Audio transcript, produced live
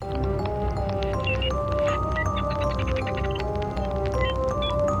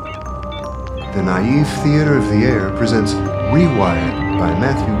The Naive Theater of the Air presents Rewired by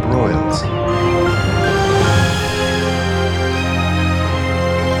Matthew Broyles.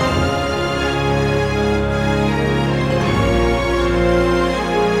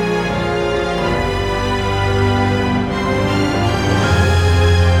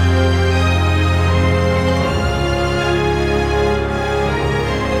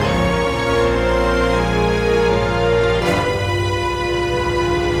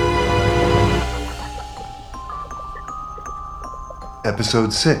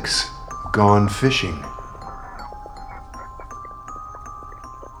 Episode 6, Gone Fishing.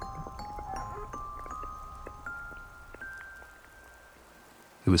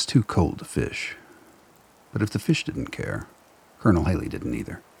 It was too cold to fish. But if the fish didn't care, Colonel Haley didn't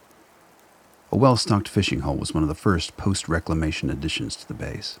either. A well-stocked fishing hole was one of the first post-reclamation additions to the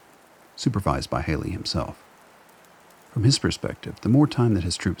base, supervised by Haley himself. From his perspective, the more time that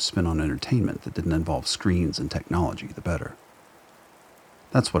his troops spent on entertainment that didn't involve screens and technology, the better.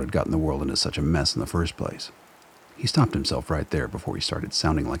 That's what had gotten the world into such a mess in the first place. He stopped himself right there before he started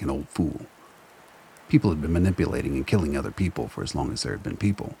sounding like an old fool. People had been manipulating and killing other people for as long as there had been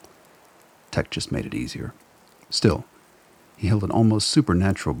people. Tech just made it easier. Still, he held an almost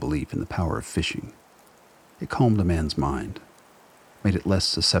supernatural belief in the power of fishing. It calmed a man's mind, made it less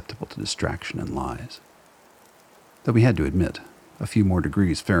susceptible to distraction and lies. Though he had to admit, a few more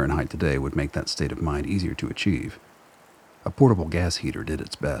degrees Fahrenheit today would make that state of mind easier to achieve. A portable gas heater did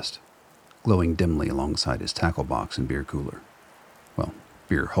its best, glowing dimly alongside his tackle box and beer cooler. Well,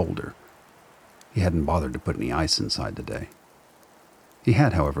 beer holder. He hadn't bothered to put any ice inside today. He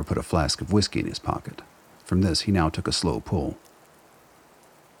had, however, put a flask of whiskey in his pocket. From this, he now took a slow pull.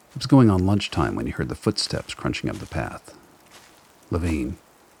 It was going on lunchtime when he heard the footsteps crunching up the path. Levine.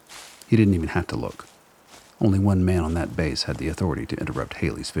 He didn't even have to look. Only one man on that base had the authority to interrupt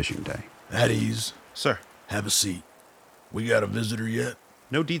Haley's fishing day. At ease. Sir. Have a seat. We got a visitor yet?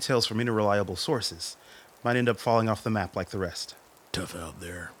 No details from any reliable sources. Might end up falling off the map like the rest. Tough out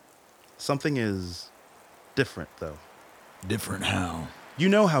there. Something is different, though. Different how? You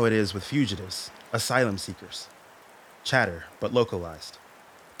know how it is with fugitives, asylum seekers. Chatter, but localized.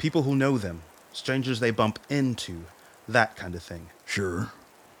 People who know them, strangers they bump into, that kind of thing. Sure.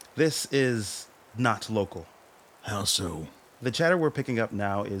 This is not local. How so? The chatter we're picking up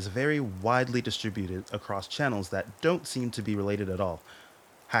now is very widely distributed across channels that don't seem to be related at all.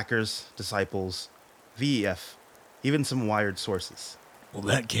 Hackers, disciples, VEF, even some wired sources. Well,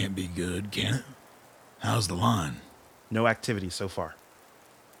 that can't be good, can it? How's the line? No activity so far.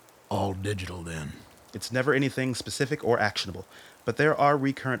 All digital, then. It's never anything specific or actionable, but there are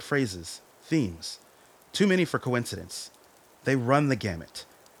recurrent phrases, themes. Too many for coincidence. They run the gamut.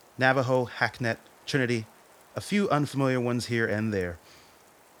 Navajo, Hacknet, Trinity, a few unfamiliar ones here and there.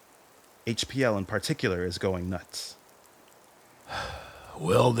 HPL in particular is going nuts.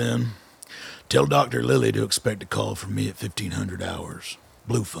 Well then, tell Dr. Lilly to expect a call from me at 1500 hours.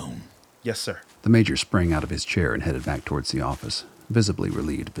 Blue phone. Yes, sir. The major sprang out of his chair and headed back towards the office, visibly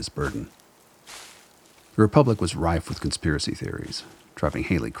relieved of his burden. The Republic was rife with conspiracy theories, driving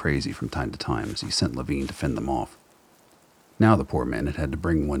Haley crazy from time to time as he sent Levine to fend them off. Now the poor man had had to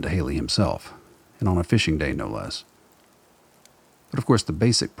bring one to Haley himself, and on a fishing day no less. But of course the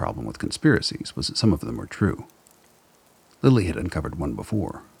basic problem with conspiracies was that some of them were true. Lilly had uncovered one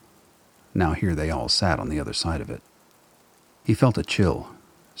before. Now here they all sat on the other side of it. He felt a chill,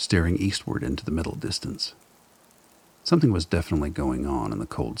 staring eastward into the middle distance. Something was definitely going on in the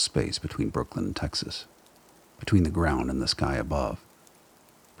cold space between Brooklyn and Texas, between the ground and the sky above,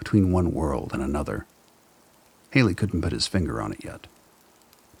 between one world and another. Haley couldn't put his finger on it yet.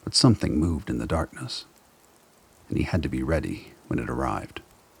 But something moved in the darkness, and he had to be ready when it arrived.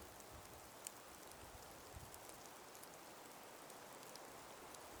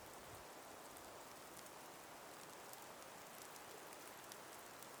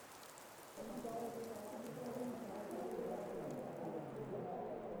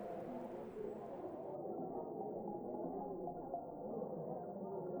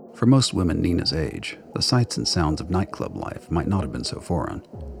 For most women Nina's age, the sights and sounds of nightclub life might not have been so foreign.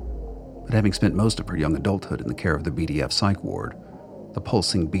 But having spent most of her young adulthood in the care of the BDF psych ward, the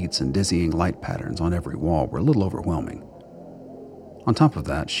pulsing beats and dizzying light patterns on every wall were a little overwhelming. On top of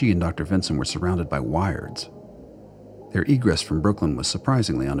that, she and Dr. Vinson were surrounded by wireds. Their egress from Brooklyn was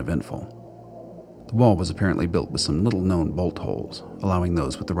surprisingly uneventful. The wall was apparently built with some little-known bolt holes, allowing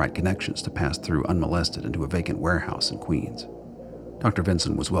those with the right connections to pass through unmolested into a vacant warehouse in Queens. Dr.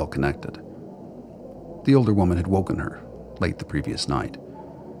 Vinson was well connected. The older woman had woken her, late the previous night,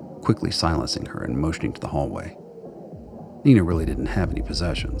 quickly silencing her and motioning to the hallway. Nina really didn't have any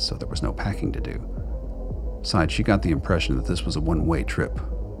possessions, so there was no packing to do. Besides, she got the impression that this was a one-way trip,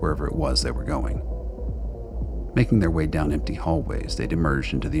 wherever it was they were going. Making their way down empty hallways, they'd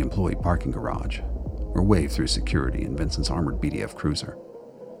emerged into the employee parking garage, or waved through security in Vinson's armored BDF cruiser.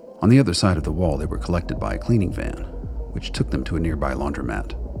 On the other side of the wall, they were collected by a cleaning van, which took them to a nearby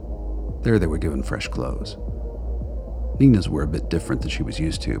laundromat. There they were given fresh clothes. Nina's were a bit different than she was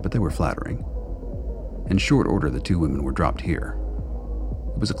used to, but they were flattering. In short order, the two women were dropped here.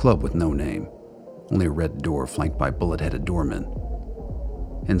 It was a club with no name, only a red door flanked by bullet-headed doormen.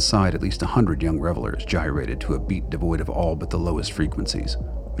 Inside, at least 100 young revelers gyrated to a beat devoid of all but the lowest frequencies,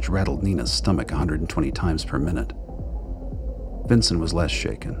 which rattled Nina's stomach 120 times per minute. Vinson was less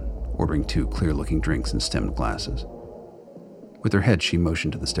shaken, ordering 2 clear-looking drinks in stemmed glasses. With her head, she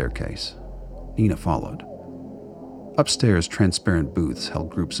motioned to the staircase. Nina followed. Upstairs, transparent booths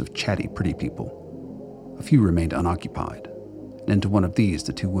held groups of chatty, pretty people. A few remained unoccupied, and into one of these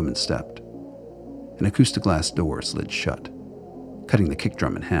the two women stepped. An acoustic glass door slid shut, cutting the kick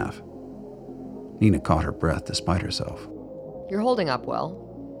drum in half. Nina caught her breath despite herself. You're holding up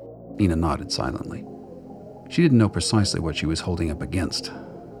well. Nina nodded silently. She didn't know precisely what she was holding up against,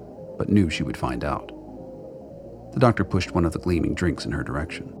 but knew she would find out. The doctor pushed one of the gleaming drinks in her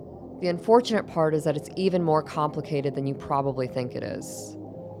direction. The unfortunate part is that it's even more complicated than you probably think it is.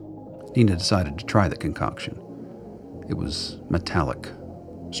 Nina decided to try the concoction. It was metallic,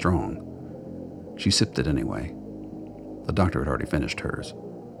 strong. She sipped it anyway. The doctor had already finished hers.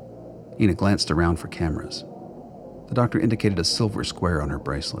 Nina glanced around for cameras. The doctor indicated a silver square on her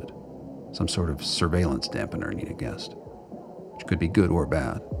bracelet. Some sort of surveillance dampener, Nina guessed. Which could be good or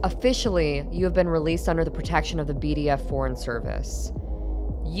bad. Officially, you have been released under the protection of the BDF Foreign Service.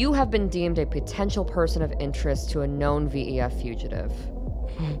 You have been deemed a potential person of interest to a known VEF fugitive.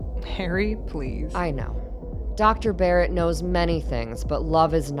 Harry, please. I know. Dr. Barrett knows many things, but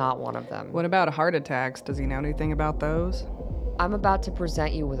love is not one of them. What about heart attacks? Does he know anything about those? I'm about to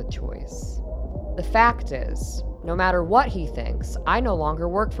present you with a choice. The fact is, no matter what he thinks, I no longer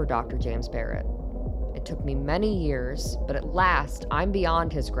work for Dr. James Barrett. It took me many years, but at last, I'm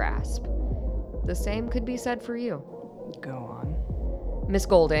beyond his grasp. The same could be said for you. Go on. Miss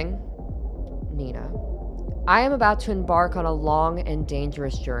Golding, Nina, I am about to embark on a long and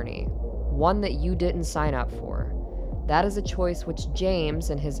dangerous journey, one that you didn't sign up for. That is a choice which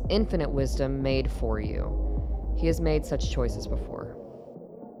James, in his infinite wisdom, made for you. He has made such choices before.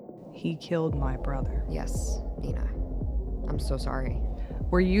 He killed my brother. Yes, Nina. I'm so sorry.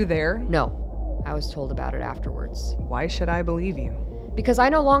 Were you there? No, I was told about it afterwards. Why should I believe you? Because I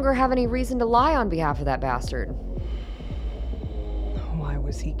no longer have any reason to lie on behalf of that bastard. Why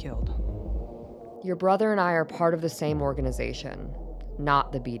was he killed? Your brother and I are part of the same organization,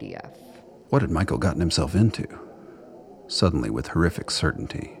 not the BDF. What had Michael gotten himself into? Suddenly, with horrific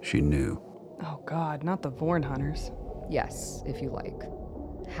certainty, she knew. Oh God, not the Vorn hunters. Yes, if you like.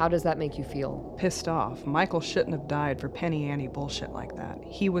 How does that make you feel? Pissed off. Michael shouldn't have died for penny ante bullshit like that.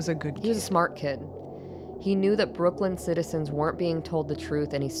 He was a good kid. He was a smart kid. He knew that Brooklyn citizens weren't being told the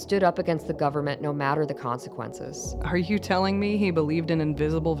truth, and he stood up against the government no matter the consequences. Are you telling me he believed in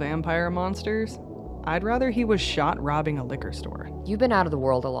invisible vampire monsters? I'd rather he was shot robbing a liquor store. You've been out of the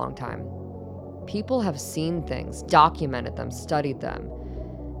world a long time. People have seen things, documented them, studied them.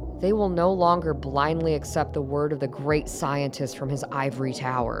 They will no longer blindly accept the word of the great scientist from his ivory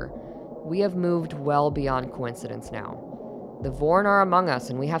tower. We have moved well beyond coincidence now. The Vorn are among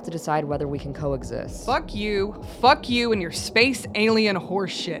us, and we have to decide whether we can coexist. Fuck you and your space alien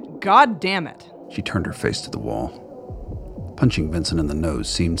horseshit. God damn it. She turned her face to the wall. Punching Vinson in the nose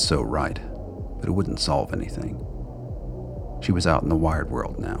seemed so right, but it wouldn't solve anything. She was out in the wired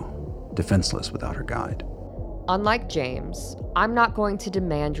world now, defenseless without her guide. Unlike James, I'm not going to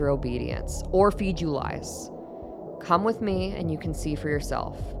demand your obedience or feed you lies. Come with me and you can see for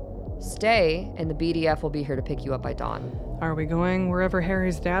yourself. Stay, and the BDF will be here to pick you up by dawn. Are we going wherever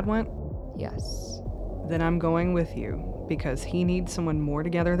Harry's dad went? Yes. Then I'm going with you, because he needs someone more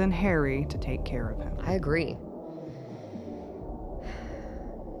together than Harry to take care of him. I agree.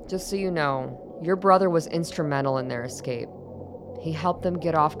 Just so you know, your brother was instrumental in their escape. He helped them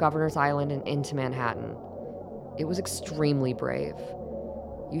get off Governor's Island and into Manhattan. It was extremely brave.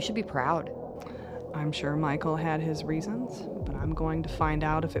 You should be proud. I'm sure Michael had his reasons, but I'm going to find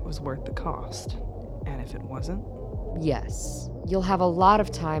out if it was worth the cost. And if it wasn't? Yes. You'll have a lot of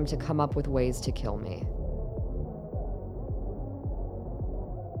time to come up with ways to kill me.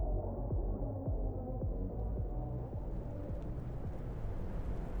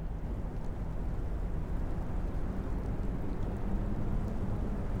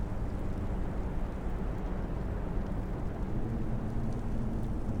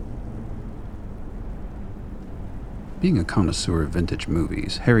 Being a connoisseur of vintage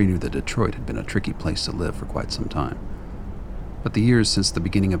movies, Harry knew that Detroit had been a tricky place to live for quite some time. But the years since the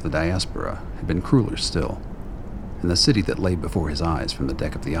beginning of the diaspora had been crueler still, and the city that lay before his eyes from the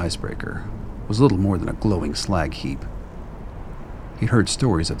deck of the icebreaker was little more than a glowing slag heap. He'd heard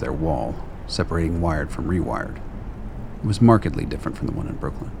stories of their wall, separating Wired from Rewired. It was markedly different from the one in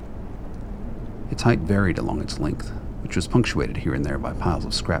Brooklyn. Its height varied along its length, which was punctuated here and there by piles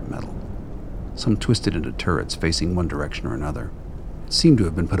of scrap metal, some twisted into turrets facing one direction or another. It seemed to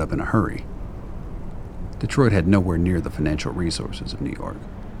have been put up in a hurry. Detroit had nowhere near the financial resources of New York,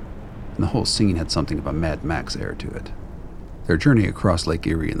 and the whole scene had something of a Mad Max air to it. Their journey across Lake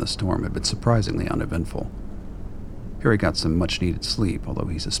Erie in the storm had been surprisingly uneventful. Harry got some much-needed sleep, although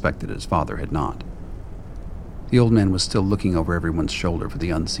he suspected his father had not. The old man was still looking over everyone's shoulder for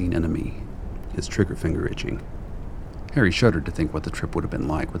the unseen enemy, his trigger finger itching. Harry shuddered to think what the trip would have been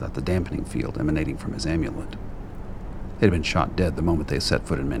like without the dampening field emanating from his amulet. They had been shot dead the moment they set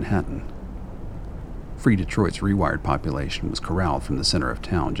foot in Manhattan. Free Detroit's Rewired population was corralled from the center of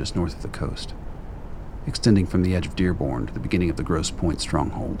town just north of the coast, extending from the edge of Dearborn to the beginning of the Grosse Pointe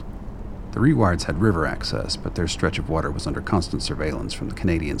stronghold. The Rewireds had river access, but their stretch of water was under constant surveillance from the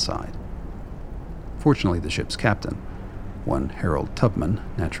Canadian side. Fortunately, the ship's captain, one Harold Tubman,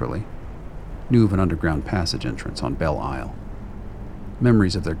 naturally, knew of an underground passage entrance on Belle Isle.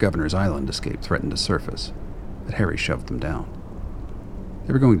 Memories of their Governor's Island escape threatened to surface, but Harry shoved them down.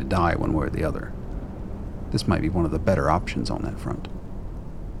 They were going to die one way or the other. This might be one of the better options on that front.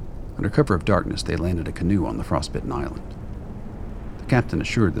 Under cover of darkness, they landed a canoe on the frostbitten island. The captain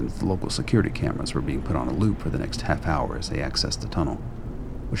assured them that the local security cameras were being put on a loop for the next half hour as they accessed the tunnel,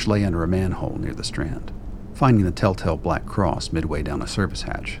 which lay under a manhole near the strand. Finding the telltale black cross midway down a service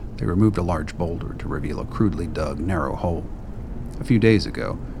hatch, they removed a large boulder to reveal a crudely dug, narrow hole. A few days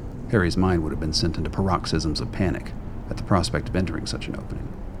ago, Harry's mind would have been sent into paroxysms of panic at the prospect of entering such an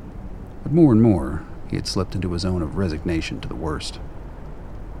opening. But more and more, he had slipped into a zone of resignation to the worst.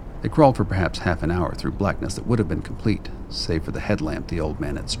 They crawled for perhaps half an hour through blackness that would have been complete, save for the headlamp the old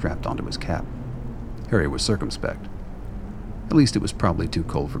man had strapped onto his cap. Harry was circumspect. At least it was probably too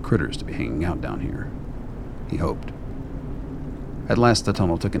cold for critters to be hanging out down here. He hoped. At last the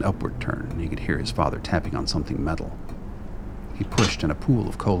tunnel took an upward turn, and he could hear his father tapping on something metal. He pushed, and a pool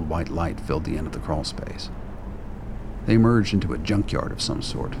of cold white light filled the end of the crawl space. They emerged into a junkyard of some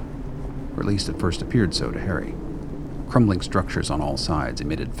sort, or at least it first appeared so to Harry. Crumbling structures on all sides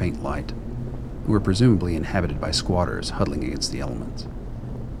emitted faint light, and were presumably inhabited by squatters huddling against the elements.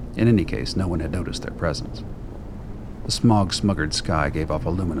 In any case, no one had noticed their presence. The smog-smuggered sky gave off a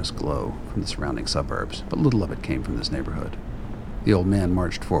luminous glow from the surrounding suburbs, but little of it came from this neighborhood. The old man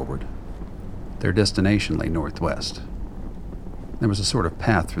marched forward. Their destination lay northwest. There was a sort of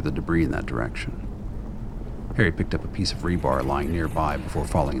path through the debris in that direction. Harry picked up a piece of rebar lying nearby before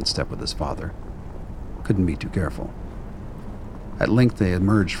falling in step with his father. Couldn't be too careful. At length they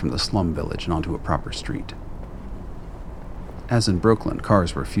emerged from the slum village and onto a proper street. As in Brooklyn,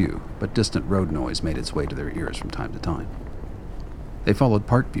 cars were few, but distant road noise made its way to their ears from time to time. They followed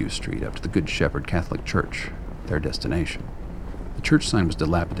Parkview Street up to the Good Shepherd Catholic Church, their destination. The church sign was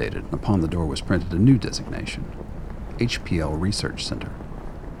dilapidated, and upon the door was printed a new designation, HPL Research Center.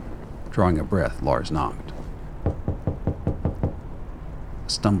 Drawing a breath, Lars knocked.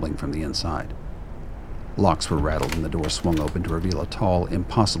 Stumbling from the inside. Locks were rattled and the door swung open to reveal a tall,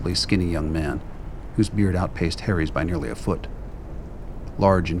 impossibly skinny young man, whose beard outpaced Harry's by nearly a foot.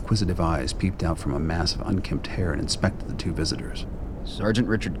 Large, inquisitive eyes peeped out from a mass of unkempt hair and inspected the two visitors. Sergeant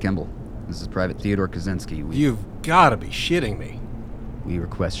Richard Kimball. This is Private Theodore Kaczynski. You've gotta be shitting me. We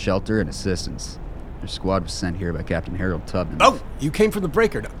request shelter and assistance. Your squad was sent here by Captain Harold Tubman. Oh, you came from the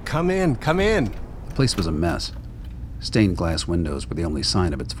breaker. Come in, come in. The place was a mess. Stained glass windows were the only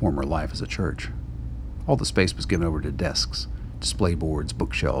sign of its former life as a church. All the space was given over to desks, display boards,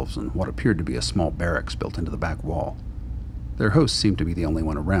 bookshelves, and what appeared to be a small barracks built into the back wall. Their host seemed to be the only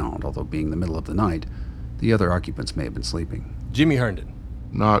one around, although being the middle of the night, the other occupants may have been sleeping. Jimmy Herndon.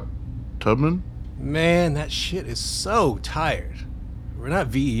 Not Tubman? Man, that shit is so tired. We're not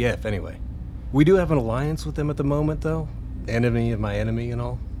VEF anyway. We do have an alliance with them at the moment, though. Enemy of my enemy and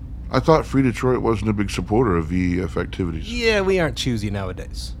all. I thought Free Detroit wasn't a big supporter of VEF activities. Yeah, we aren't choosy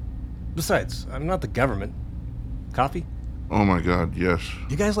nowadays. Besides, I'm not the government. Coffee? Oh my god, yes.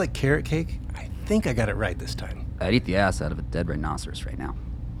 You guys like carrot cake? I think I got it right this time. I'd eat the ass out of a dead rhinoceros right now.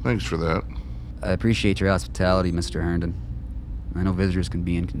 Thanks for that. I appreciate your hospitality, Mr. Herndon. I know visitors can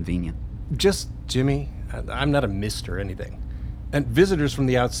be inconvenient. Just Jimmy. I'm not a mist or anything. And visitors from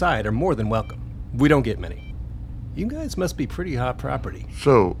the outside are more than welcome. We don't get many. You guys must be pretty hot property.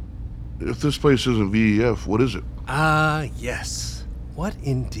 So, if this place isn't VEF, what is it? Yes. What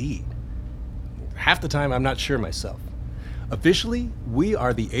indeed? Half the time, I'm not sure myself. Officially, we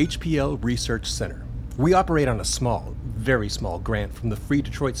are the HPL Research Center. We operate on a small, very small grant from the Free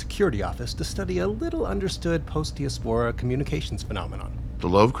Detroit Security Office to study a little understood post-diaspora communications phenomenon. The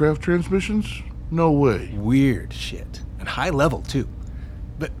Lovecraft transmissions? No way. Weird shit. And high level, too.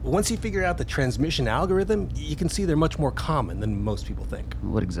 But once you figure out the transmission algorithm, you can see they're much more common than most people think.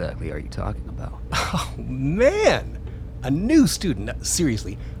 What exactly are you talking about? Oh, man! A new student.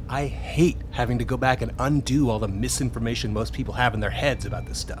 Seriously, I hate having to go back and undo all the misinformation most people have in their heads about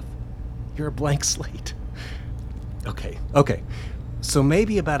this stuff. You're a blank slate. Okay. So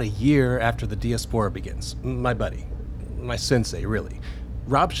maybe about a year after the diaspora begins, my buddy, my sensei, really,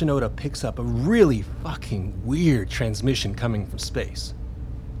 Rob Shinoda picks up a really fucking weird transmission coming from space.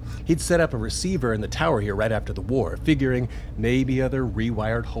 He'd set up a receiver in the tower here right after the war, figuring maybe other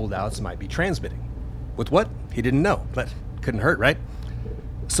Rewired holdouts might be transmitting. With what? He didn't know, but couldn't hurt, right?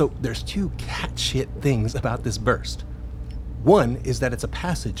 So there's two cat shit things about this burst. One is that it's a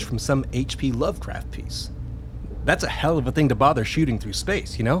passage from some H.P. Lovecraft piece. That's a hell of a thing to bother shooting through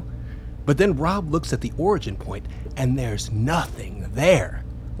space, you know? But then Rob looks at the origin point, and there's nothing there.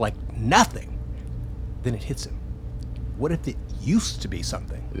 Like, nothing. Then it hits him. What if it used to be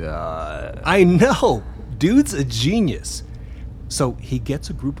something? I know! Dude's a genius. So he gets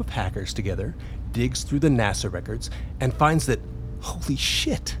a group of hackers together, digs through the NASA records, and finds that, holy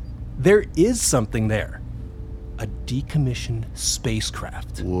shit, there is something there. A decommissioned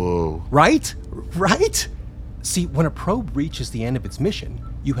spacecraft. Whoa. Right? See, when a probe reaches the end of its mission,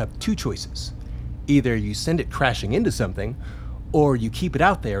 you have two choices. Either you send it crashing into something, or you keep it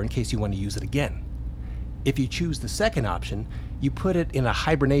out there in case you want to use it again. If you choose the second option, you put it in a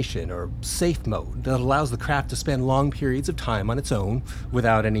hibernation or safe mode that allows the craft to spend long periods of time on its own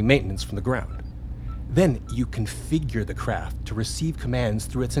without any maintenance from the ground. Then you configure the craft to receive commands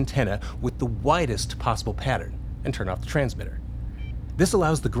through its antenna with the widest possible pattern and turn off the transmitter. This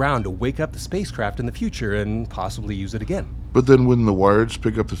allows the ground to wake up the spacecraft in the future and possibly use it again. But then wouldn't the Wireds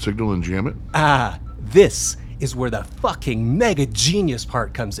pick up the signal and jam it? This is where the fucking mega genius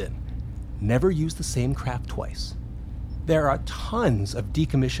part comes in. Never use the same craft twice. There are tons of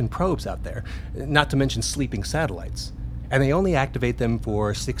decommissioned probes out there, not to mention sleeping satellites, and they only activate them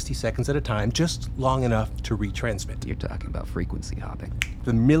for 60 seconds at a time, just long enough to retransmit. You're talking about frequency hopping.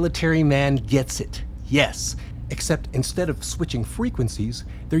 The military man gets it, yes, except instead of switching frequencies,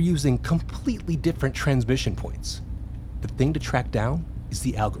 they're using completely different transmission points. The thing to track down is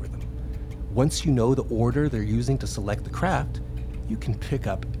the algorithm. Once you know the order they're using to select the craft, you can pick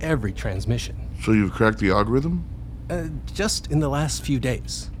up every transmission. So you've cracked the algorithm? Just in the last few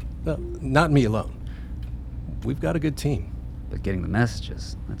days. Well, not me alone. We've got a good team. But getting the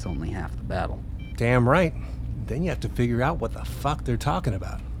messages, that's only half the battle. Damn right. Then you have to figure out what the fuck they're talking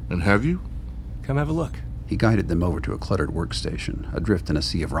about. And have you? Come have a look. He guided them over to a cluttered workstation, adrift in a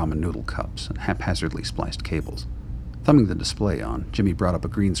sea of ramen noodle cups and haphazardly spliced cables. Thumbing the display on, Jimmy brought up a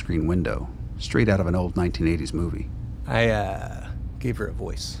green screen window, straight out of an old 1980s movie. I gave her a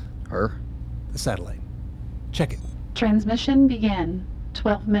voice. Her? The satellite. Check it. Transmission begin.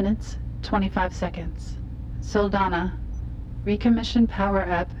 12 minutes, 25 seconds. Soldana. Recommission power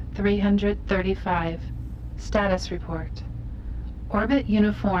up 335. Status report. Orbit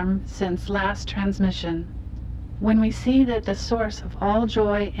uniform since last transmission. When we see that the source of all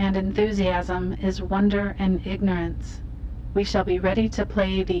joy and enthusiasm is wonder and ignorance, we shall be ready to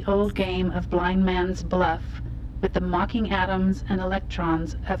play the old game of blind man's bluff with the mocking atoms and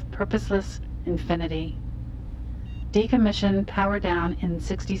electrons of purposeless infinity. Decommission power down in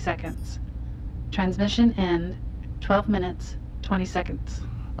 60 seconds. Transmission end 12 minutes, 20 seconds.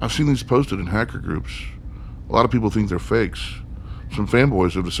 I've seen these posted in hacker groups. A lot of people think they're fakes. Some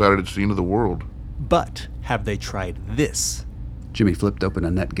fanboys have decided it's the end of the world. But have they tried this? Jimmy flipped open a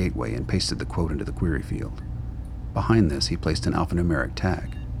net gateway and pasted the quote into the query field. Behind this, he placed an alphanumeric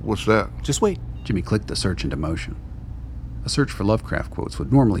tag. What's that? Just wait. Jimmy clicked the search into motion. A search for Lovecraft quotes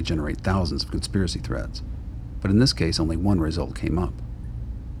would normally generate thousands of conspiracy threads, but in this case only one result came up.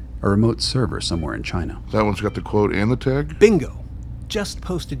 A remote server somewhere in China. That one's got the quote and the tag? Bingo! Just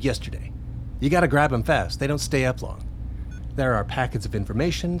posted yesterday. You gotta grab them fast, they don't stay up long. There are packets of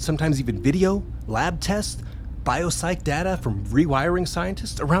information, sometimes even video, lab tests, biopsych data from rewiring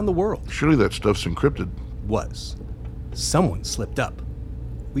scientists around the world. Surely that stuff's encrypted. Was. Someone slipped up.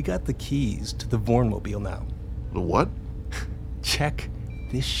 We got the keys to the Vornmobile now. The what? Check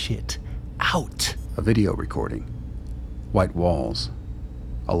this shit out. A video recording. White walls.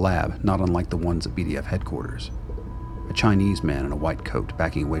 A lab not unlike the ones at BDF headquarters. A Chinese man in a white coat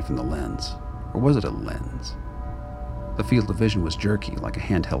backing away from the lens. Or was it a lens? The field of vision was jerky, like a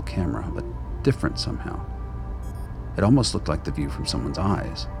handheld camera, but different somehow. It almost looked like the view from someone's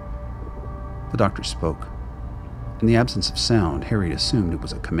eyes. The doctor spoke. In the absence of sound, Harry assumed it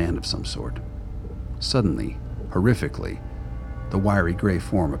was a command of some sort. Suddenly, horrifically, the wiry gray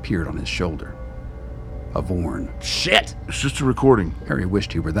form appeared on his shoulder. A Vorn. Shit! It's just a recording. Harry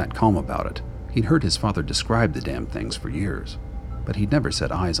wished he were that calm about it. He'd heard his father describe the damn things for years, but he'd never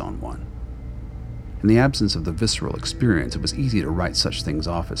set eyes on one. In the absence of the visceral experience, it was easy to write such things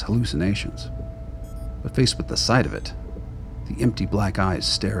off as hallucinations. But faced with the sight of it, the empty black eyes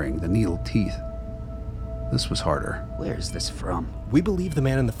staring, the needled teeth, this was harder. Where's this from? We believe the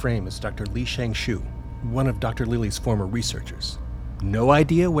man in the frame is Dr. Li Shangshu, one of Dr. Lily's former researchers. No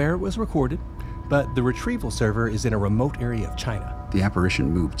idea where it was recorded, but the retrieval server is in a remote area of China. The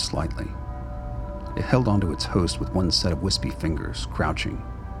apparition moved slightly. It held onto its host with one set of wispy fingers, crouching,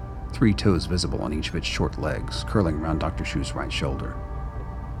 3 toes visible on each of its short legs, curling around Dr. Shu's right shoulder.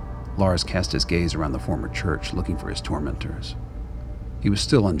 Lars cast his gaze around the former church, looking for his tormentors. He was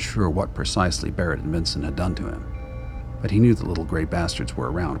still unsure what precisely Barrett and Vinson had done to him, but he knew the little gray bastards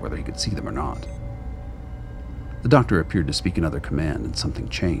were around whether he could see them or not. The doctor appeared to speak another command, and something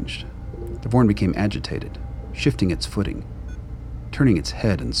changed. The Vorn became agitated, shifting its footing, turning its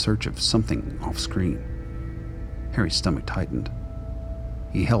head in search of something off-screen. Harry's stomach tightened.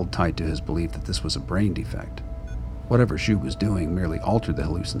 He held tight to his belief that this was a brain defect. Whatever Shu was doing merely altered the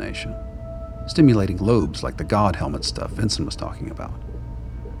hallucination, stimulating lobes like the god helmet stuff Vinson was talking about.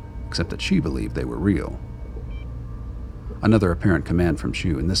 Except that she believed they were real. Another apparent command from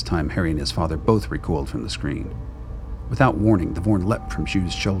Shu, and this time Harry and his father both recoiled from the screen. Without warning, the Vorn leapt from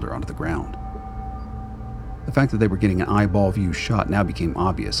Shu's shoulder onto the ground. The fact that they were getting an eyeball view shot now became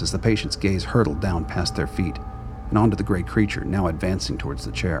obvious as the patient's gaze hurtled down past their feet and onto the gray creature now advancing towards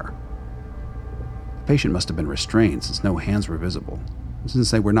the chair. The patient must have been restrained since no hands were visible, and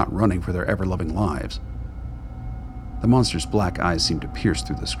since they were not running for their ever-loving lives. The monster's black eyes seemed to pierce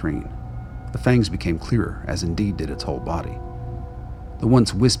through the screen. The fangs became clearer, as indeed did its whole body. The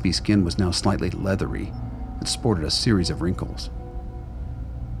once wispy skin was now slightly leathery and sported a series of wrinkles.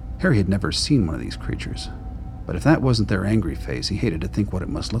 Harry had never seen one of these creatures, but if that wasn't their angry face, he hated to think what it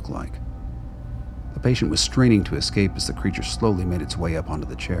must look like. The patient was straining to escape as the creature slowly made its way up onto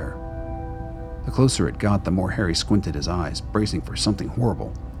the chair. The closer it got, the more Harry squinted his eyes, bracing for something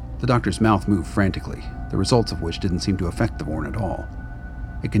horrible. The doctor's mouth moved frantically, the results of which didn't seem to affect the Vorn at all.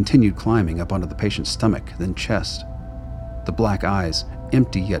 It continued climbing up onto the patient's stomach, then chest. The black eyes,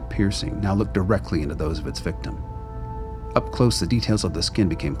 empty yet piercing, now looked directly into those of its victim. Up close, the details of the skin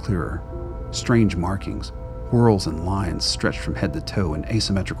became clearer. Strange markings, whorls and lines stretched from head to toe in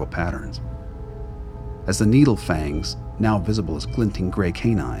asymmetrical patterns. As the needle fangs, now visible as glinting gray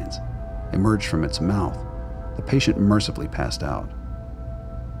canines, emerged from its mouth, the patient mercifully passed out.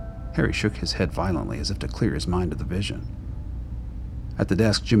 Harry shook his head violently as if to clear his mind of the vision. At the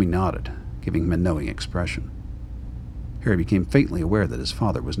desk, Jimmy nodded, giving him a knowing expression. Harry became faintly aware that his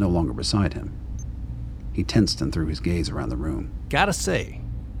father was no longer beside him. He tensed and threw his gaze around the room. Gotta say,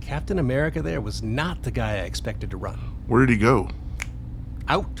 Captain America there was not the guy I expected to run. Where did he go?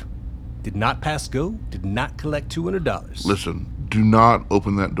 Out. Did not pass go, did not collect $200. Listen, do not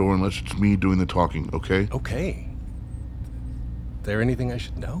open that door unless it's me doing the talking, okay? Okay. There anything I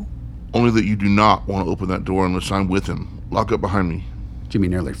should know? Only that you do not want to open that door unless I'm with him. Lock up behind me. Jimmy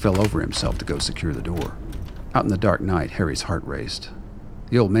nearly fell over himself to go secure the door. Out in the dark night, Harry's heart raced.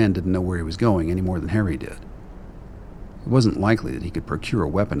 The old man didn't know where he was going any more than Harry did. It wasn't likely that he could procure a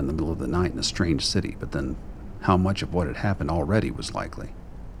weapon in the middle of the night in a strange city, but then how much of what had happened already was likely?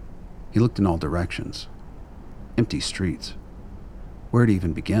 He looked in all directions. Empty streets. Where to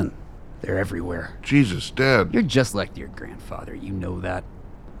even begin? They're everywhere. Jesus, Dad. You're just like your grandfather, you know that.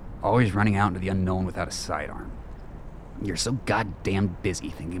 Always running out into the unknown without a sidearm. You're so goddamn busy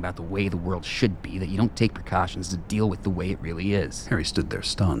thinking about the way the world should be that you don't take precautions to deal with the way it really is. Harry stood there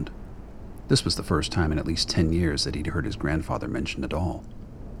stunned. This was the first time in at least 10 years that he'd heard his grandfather mentioned at all.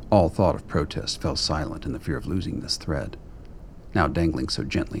 All thought of protest fell silent in the fear of losing this thread, now dangling so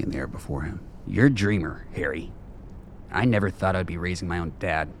gently in the air before him. You're a dreamer, Harry. I never thought I'd be raising my own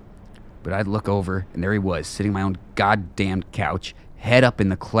dad. But I'd look over, and there he was, sitting on my own goddamn couch, head up in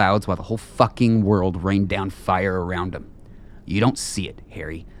the clouds while the whole fucking world rained down fire around him. You don't see it,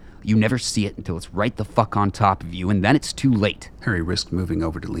 Harry. You never see it until it's right the fuck on top of you, and then it's too late. Harry risked moving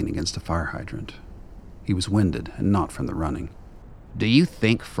over to lean against a fire hydrant. He was winded, and not from the running. Do you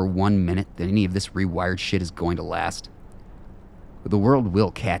think for 1 minute that any of this rewired shit is going to last? The world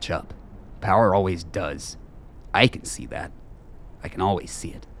will catch up. Power always does. I can see that. I can always see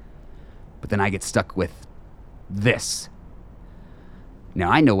it. But then I get stuck with this. Now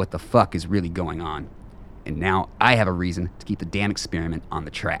I know what the fuck is really going on, and now I have a reason to keep the damn experiment on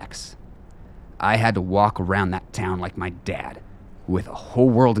the tracks. I had to walk around that town like my dad, with a whole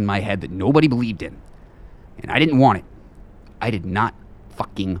world in my head that nobody believed in. And I didn't want it. I did not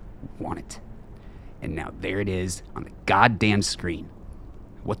fucking want it. And now there it is on the goddamn screen.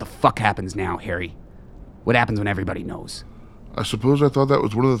 What the fuck happens now, Harry? What happens when everybody knows? I suppose I thought that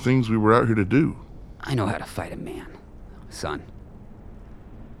was one of the things we were out here to do. I know how to fight a man, son.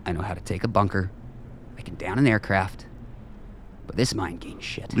 I know how to take a bunker. I can down an aircraft. But this mind game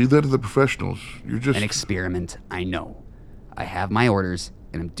shit. Leave that to the professionals. You're just... An experiment, I know. I have my orders,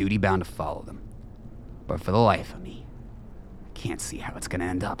 and I'm duty-bound to follow them. But for the life of me, I can't see how it's gonna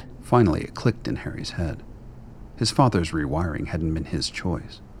end up. Finally, it clicked in Harry's head. His father's rewiring hadn't been his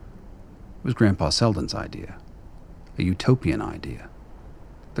choice. It was Grandpa Selden's idea. A utopian idea.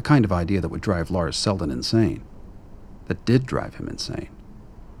 The kind of idea that would drive Lars Selden insane. That did drive him insane.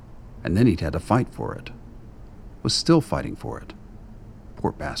 And then he'd had to fight for it. Was still fighting for it.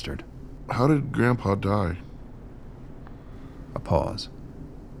 Poor bastard. How did Grandpa die? A pause.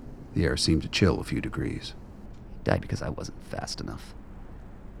 The air seemed to chill a few degrees. He died because I wasn't fast enough.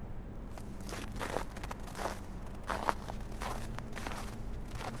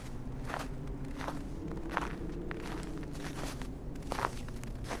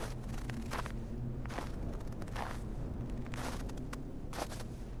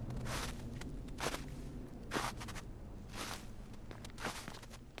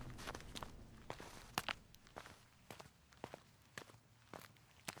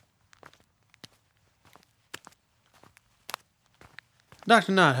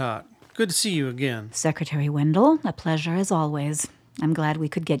 Dr. Neidhart, good to see you again. Secretary Wendell, a pleasure as always. I'm glad we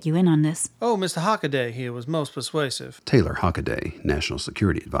could get you in on this. Oh, Mr. Hockaday here was most persuasive. Taylor Hockaday, National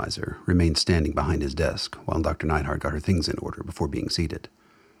Security Advisor, remained standing behind his desk while Dr. Neidhart got her things in order before being seated.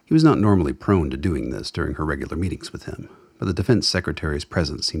 He was not normally prone to doing this during her regular meetings with him, but the Defense Secretary's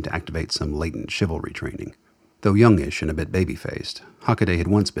presence seemed to activate some latent chivalry training. Though youngish and a bit baby-faced, Hockaday had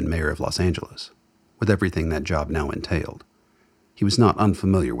once been mayor of Los Angeles, with everything that job now entailed. He was not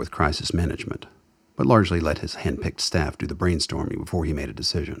unfamiliar with crisis management, but largely let his hand-picked staff do the brainstorming before he made a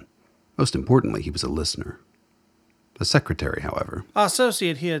decision. Most importantly, he was a listener. The secretary, however... Our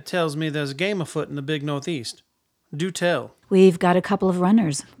associate here tells me there's a game afoot in the big Northeast. Do tell. We've got a couple of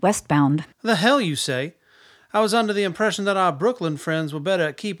runners, westbound. The hell you say? I was under the impression that our Brooklyn friends were better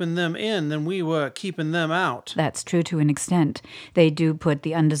at keeping them in than we were at keeping them out. That's true to an extent. They do put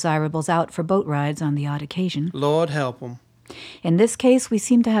the undesirables out for boat rides on the odd occasion. Lord help them. In this case, we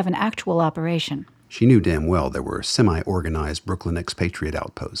seem to have an actual operation. She knew damn well there were semi-organized Brooklyn expatriate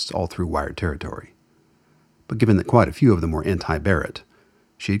outposts all through Wired territory. But given that quite a few of them were anti-Barrett,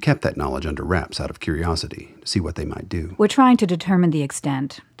 she had kept that knowledge under wraps out of curiosity to see what they might do. We're trying to determine the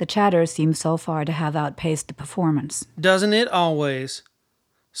extent. The chatter seems so far to have outpaced the performance. Doesn't it always?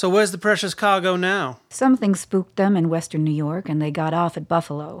 So where's the precious cargo now? Something spooked them in western New York, and they got off at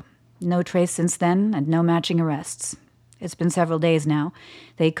Buffalo. No trace since then, and no matching arrests. It's been several days now.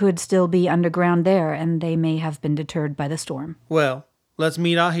 They could still be underground there, and they may have been deterred by the storm. Well, let's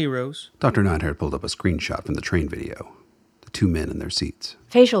meet our heroes. Dr. Neidhart pulled up a screenshot from the train video. The two men in their seats.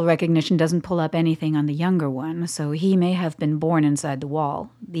 Facial recognition doesn't pull up anything on the younger one, so he may have been born inside the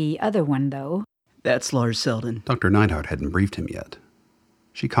wall. The other one, though... That's Lars Selden. Dr. Neidhart hadn't briefed him yet.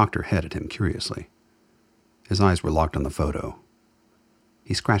 She cocked her head at him curiously. His eyes were locked on the photo.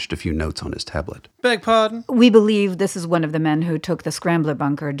 He scratched a few notes on his tablet. Beg pardon? We believe this is one of the men who took the Scrambler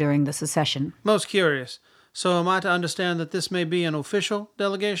bunker during the secession. Most curious. So am I to understand that this may be an official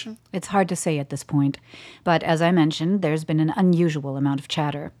delegation? It's hard to say at this point, but as I mentioned, there's been an unusual amount of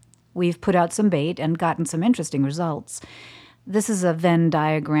chatter. We've put out some bait and gotten some interesting results. This is a Venn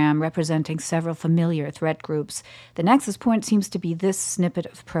diagram representing several familiar threat groups. The nexus point seems to be this snippet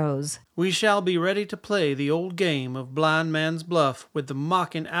of prose. We shall be ready to play the old game of blind man's bluff with the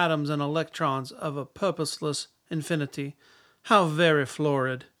mocking atoms and electrons of a purposeless infinity. How very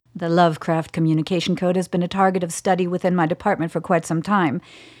florid. The Lovecraft communication code has been a target of study within my department for quite some time.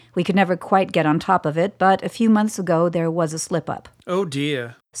 We could never quite get on top of it, but a few months ago there was a slip-up. Oh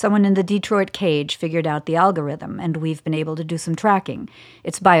dear. Someone in the Detroit cage figured out the algorithm, and we've been able to do some tracking.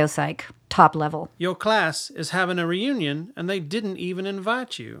 It's biopsych, top level. Your class is having a reunion, and they didn't even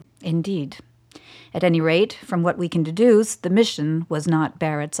invite you. Indeed. At any rate, from what we can deduce, the mission was not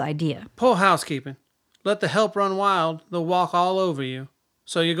Barrett's idea. Poor housekeeping. Let the help run wild, they'll walk all over you.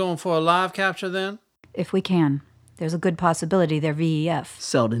 So you're going for a live capture then? If we can. There's a good possibility they're VEF.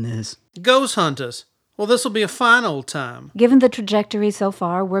 Selden is. Ghost hunters. Well, this'll be a fine old time. Given the trajectory so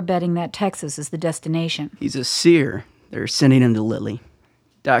far, we're betting that Texas is the destination. He's a seer. They're sending him to Lily.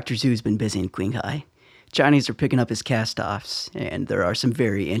 Dr. Zhu's been busy in Qinghai. Chinese are picking up his cast-offs, and there are some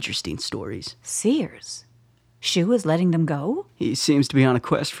very interesting stories. Sears? Shu is letting them go? He seems to be on a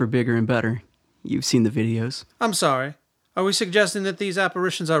quest for bigger and better. You've seen the videos. I'm sorry. Are we suggesting that these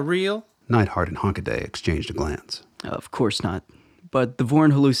apparitions are real? Neidhart and Honkaday exchanged a glance. Of course not. But the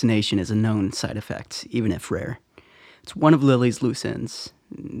Vorn hallucination is a known side effect, even if rare. It's one of Lily's loose ends.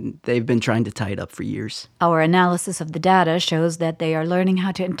 They've been trying to tie it up for years. Our analysis of the data shows that they are learning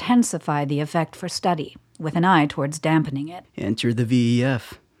how to intensify the effect for study, with an eye towards dampening it. Enter the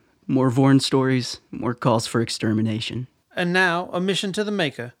VEF. More Vorn stories, more calls for extermination. And now, a mission to the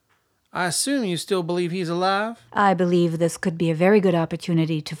Maker. I assume you still believe he's alive? I believe this could be a very good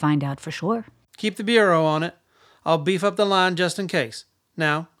opportunity to find out for sure. Keep the Bureau on it. I'll beef up the line just in case.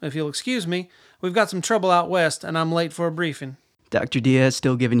 Now, if you'll excuse me, we've got some trouble out west and I'm late for a briefing. Dr. Diaz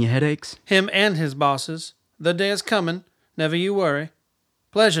still giving you headaches? Him and his bosses. The day is coming. Never you worry.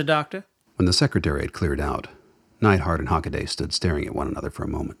 Pleasure, Doctor. When the secretary had cleared out, Neidhart and Hockaday stood staring at one another for a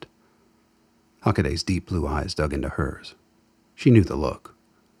moment. Hockaday's deep blue eyes dug into hers. She knew the look.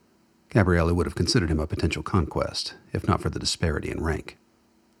 Gabriella would have considered him a potential conquest, if not for the disparity in rank.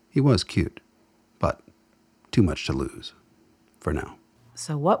 He was cute, but too much to lose. For now.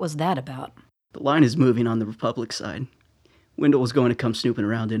 So what was that about? The line is moving on the Republic side. Wendell was going to come snooping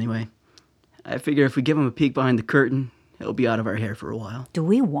around anyway. I figure if we give him a peek behind the curtain, he'll be out of our hair for a while. Do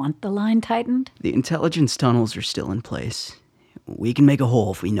we want the line tightened? The intelligence tunnels are still in place. We can make a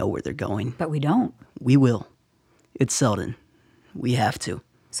hole if we know where they're going. But we don't. We will. It's Selden. We have to.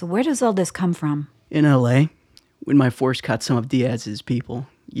 So where does all this come from? In L.A., when my force caught some of Diaz's people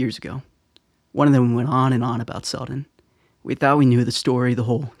years ago. One of them went on and on about Selden. We thought we knew the story, the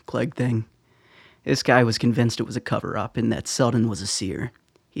whole Clegg thing. This guy was convinced it was a cover-up and that Selden was a seer.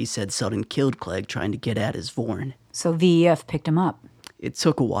 He said Selden killed Clegg trying to get at his Vorn. So VEF picked him up? It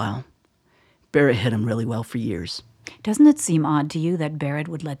took a while. Barrett hid him really well for years. Doesn't it seem odd to you that Barrett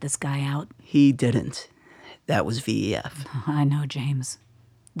would let this guy out? He didn't. That was VEF. I know, James.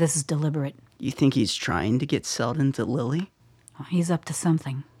 This is deliberate. You think he's trying to get Selden to Lily? He's up to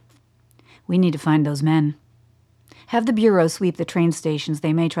something. We need to find those men. Have the Bureau sweep the train stations.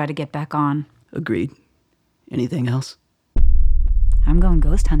 They may try to get back on. Agreed. Anything else? I'm going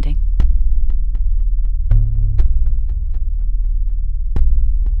ghost hunting.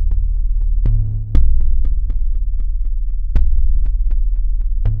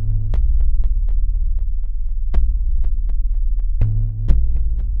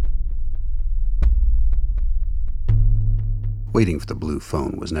 Waiting for the blue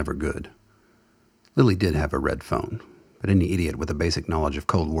phone was never good. Lily did have a red phone, but any idiot with a basic knowledge of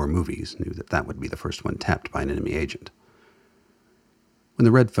Cold War movies knew that that would be the first one tapped by an enemy agent. When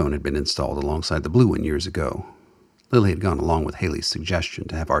the red phone had been installed alongside the blue one years ago, Lily had gone along with Haley's suggestion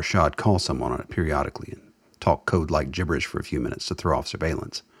to have Arshad call someone on it periodically and talk code-like gibberish for a few minutes to throw off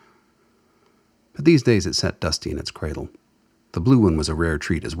surveillance. But these days it sat dusty in its cradle. The blue one was a rare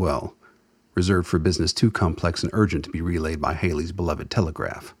treat as well, reserved for business too complex and urgent to be relayed by Haley's beloved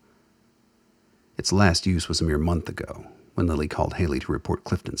telegraph. Its last use was a mere month ago, when Lily called Haley to report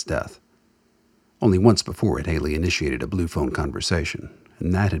Clifton's death. Only once before had Haley initiated a blue phone conversation,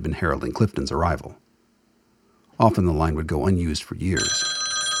 and that had been heralding Clifton's arrival. Often the line would go unused for years.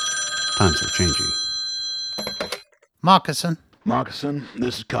 Times were changing. Moccasin. Moccasin,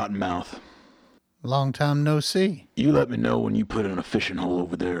 this is Cottonmouth. Long time no see. You let me know when you put in a fishing hole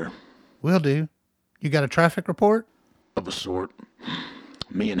over there. Will do. You got a traffic report? Of a sort.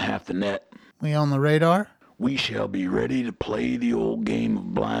 Me and half the net. We on the radar? We shall be ready to play the old game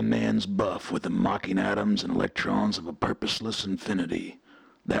of blind man's buff with the mocking atoms and electrons of a purposeless infinity.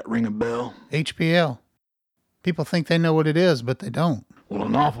 That ring a bell? HPL. People think they know what it is, but they don't. Well,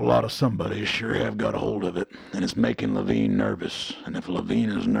 an awful lot of somebody sure have got a hold of it, and it's making Levine nervous. And if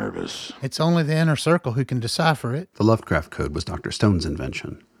Levine is nervous... It's only the inner circle who can decipher it. The Lovecraft Code was Dr. Stone's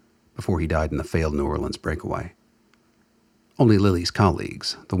invention, before he died in the failed New Orleans breakaway. Only Lily's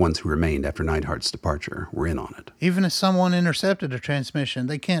colleagues, the ones who remained after Neidhart's departure, were in on it. Even if someone intercepted a transmission,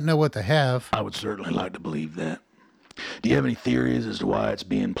 they can't know what they have. I would certainly like to believe that. Do you have any theories as to why it's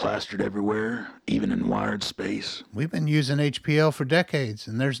being plastered everywhere, even in wired space? We've been using HPL for decades,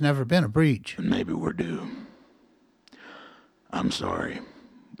 and there's never been a breach. And maybe we're due. I'm sorry,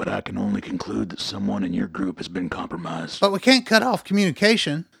 but I can only conclude that someone in your group has been compromised. But we can't cut off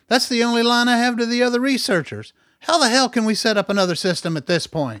communication. That's the only line I have to the other researchers. How the hell can we set up another system at this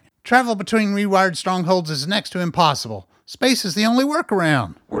point? Travel between rewired strongholds is next to impossible, Space is the only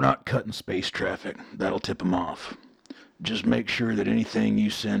workaround. We're not cutting space traffic. That'll tip them off. Just make sure that anything you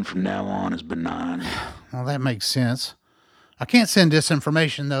send from now on is benign. Well, that makes sense. I can't send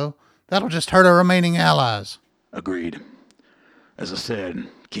disinformation, though. That'll just hurt our remaining allies. Agreed. As I said,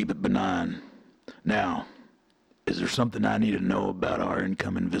 keep it benign. Now, is there something I need to know about our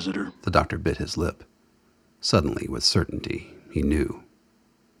incoming visitor? The doctor bit his lip. Suddenly, with certainty, he knew.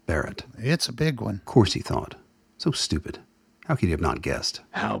 Barrett. It's a big one. Of course he thought. So stupid. How could he have not guessed?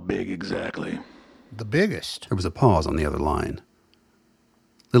 How big exactly? The biggest. There was a pause on the other line.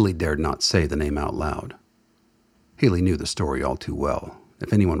 Lily dared not say the name out loud. Haley knew the story all too well.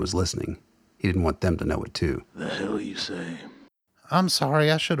 If anyone was listening, he didn't want them to know it too. The hell you say? I'm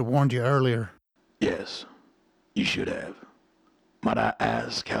sorry, I should have warned you earlier. Yes, you should have. Might I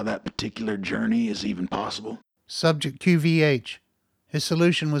ask how that particular journey is even possible? Subject QVH. His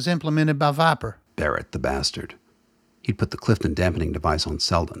solution was implemented by Viper. Barrett, the bastard. He'd put the Clifton dampening device on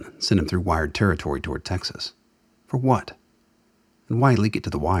Selden and send him through wired territory toward Texas. For what? And why leak it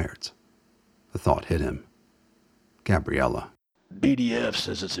to the Wireds? The thought hit him. Gabriella. BDF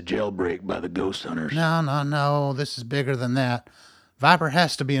says it's a jailbreak by the ghost hunters. No. This is bigger than that. Viper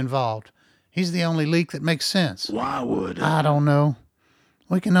has to be involved. He's the only leak that makes sense. Why would... I don't know.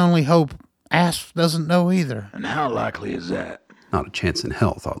 We can only hope Asp doesn't know either. And how likely is that? Not a chance in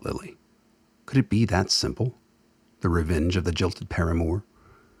hell, thought Lily. Could it be that simple? The revenge of the jilted paramour?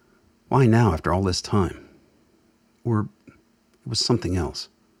 Why now, after all this time? Or it was something else.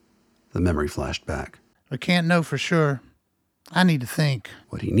 The memory flashed back. We can't know for sure. I need to think.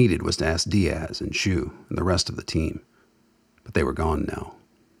 What he needed was to ask Diaz and Shu and the rest of the team. But they were gone now.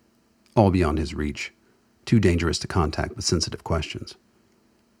 All beyond his reach. Too dangerous to contact with sensitive questions.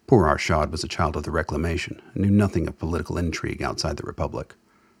 Poor Arshad was a child of the Reclamation and knew nothing of political intrigue outside the Republic.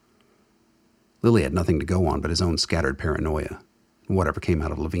 Lily had nothing to go on but his own scattered paranoia, and whatever came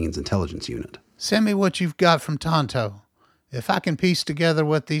out of Levine's intelligence unit. Send me what you've got from Tonto. If I can piece together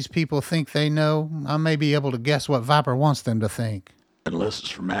what these people think they know, I may be able to guess what Viper wants them to think. Unless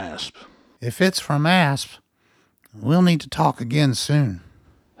it's from Asp. If it's from Asp, we'll need to talk again soon.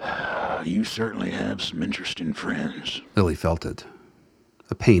 You certainly have some interesting friends. Lily felt it.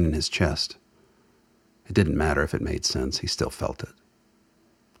 A pain in his chest. It didn't matter if it made sense, he still felt it.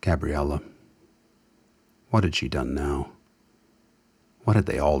 Gabriella. What had she done now? What had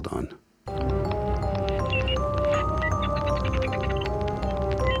they all done?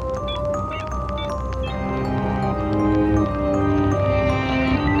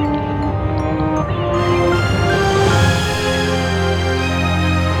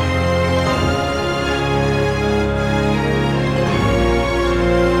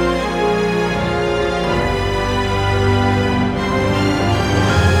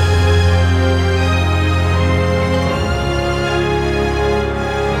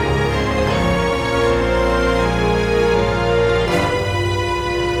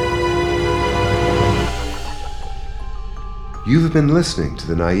 You've been listening to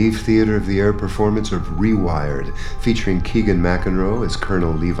the Naive Theater of the Air performance of Rewired, featuring Keegan McEnroe as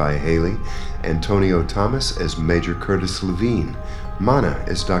Colonel Levi Haley, Antonio Thomas as Major Curtis Levine, Mana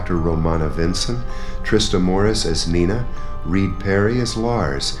as Dr. Romana Vinson, Trista Morris as Nina, Reed Perry as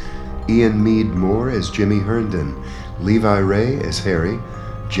Lars, Ian Meade Moore as Jimmy Herndon, Levi Ray as Harry,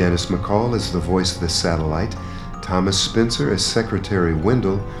 Janice McCall as the voice of the satellite, Thomas Spencer as Secretary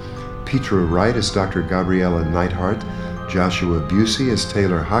Wendell, Petra Wright as Dr. Gabriella Neidhart, Joshua Busey as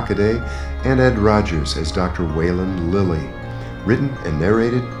Taylor Hockaday, and Ed Rogers as Dr. Waylon Lilly. Written and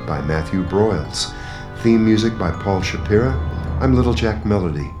narrated by Matthew Broyles. Theme music by Paul Shapira. I'm Little Jack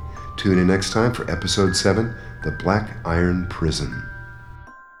Melody. Tune in next time for Episode 7, The Black Iron Prison.